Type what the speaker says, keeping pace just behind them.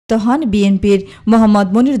প্রার্থিত হন বিএনপির মোহাম্মদ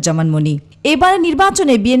মনিরুজ্জামান মনি। এবারে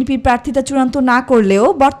নির্বাচনে বিএনপির প্রার্থিতা চূড়ান্ত না করলেও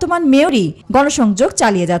বর্তমান মেয়রই গণসংযোগ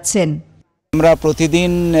চালিয়ে যাচ্ছেন। আমরা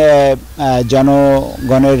প্রতিদিন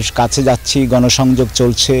জনগণের কাছে যাচ্ছি, গণসংযোগ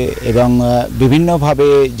চলছে এবং বিভিন্নভাবে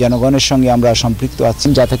জনগণের সঙ্গে আমরা সম্পৃক্ত আছি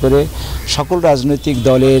যাতে করে সকল রাজনৈতিক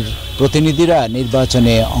দলের প্রতিনিধিরা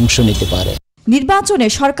নির্বাচনে অংশ নিতে পারে। নির্বাচনে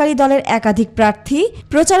সরকারি দলের একাধিক প্রার্থী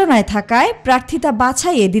প্রচারণায় থাকায় প্রার্থিতা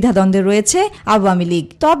বাছাইয়ে দ্বিধাদ্বন্দ্বে রয়েছে আওয়ামী লীগ।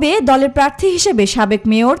 তবে দলের প্রার্থী হিসেবে সাবেক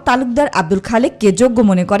মেয়র তালুকদার আব্দুল খালেককে যোগ্য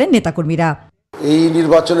মনে করেন নেতাকর্মীরা। এই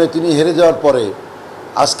নির্বাচনে তিনি হেরে যাওয়ার পরে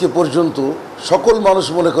আজকে পর্যন্ত সকল মানুষ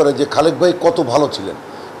মনে করে যে খালেক ভাই কত ভালো ছিলেন,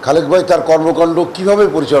 খালেক ভাই তার কর্মকাণ্ড কিভাবে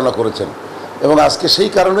পরিচালনা করেছেন, এবং আজকে সেই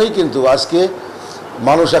কারণেই কিন্তু আজকে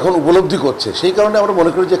মানুষ এখন উপলব্ধি করছে। সেই কারণে আমরা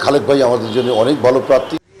মনে করি যে খালেক ভাই আমাদের জন্য অনেক ভালো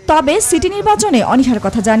প্রার্থী। তবে সিটি নির্বাচনে অনীহার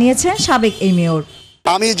কথা জানিয়েছেন সাবেক এই মেয়র।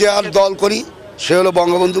 আমি যে আর দল করি সে হলো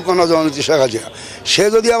বঙ্গবন্ধু কন্যা জননেত্রী শেখ হাসিনা। সে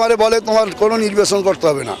যদি আমারে বলে তোমার কোনো নির্বাচন করতে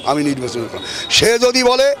হবে না, আমি নির্বাচন করব। সে যদি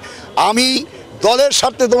বলে আমি দলের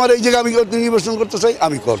স্বার্থে তোমার এই জায়গায় আমি নির্বাচন করতে চাই,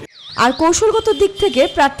 আমি করব। আর কৌশলগত দিক থেকে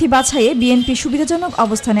প্রার্থী বাছাইয়ে বিএনপি সুবিধাজনক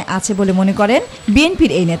অবস্থানে আছে বলে মনে করেন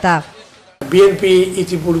বিএনপির এই নেতা। বিএনপি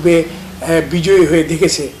ইতিপূর্বে বিজয়ী হয়ে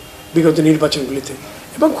দেখেছে বিগত নির্বাচনগুলিতে,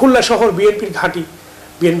 এবং খুলনা শহর বিএনপির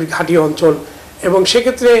ঘাঁটি অঞ্চল, এবং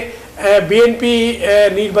সেক্ষেত্রে বিএনপি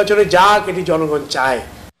নির্বাচনে যাক এটি জনগণ চায়।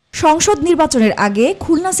 সংসদ নির্বাচনের আগে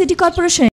খুলনা সিটি কর্পোরেশন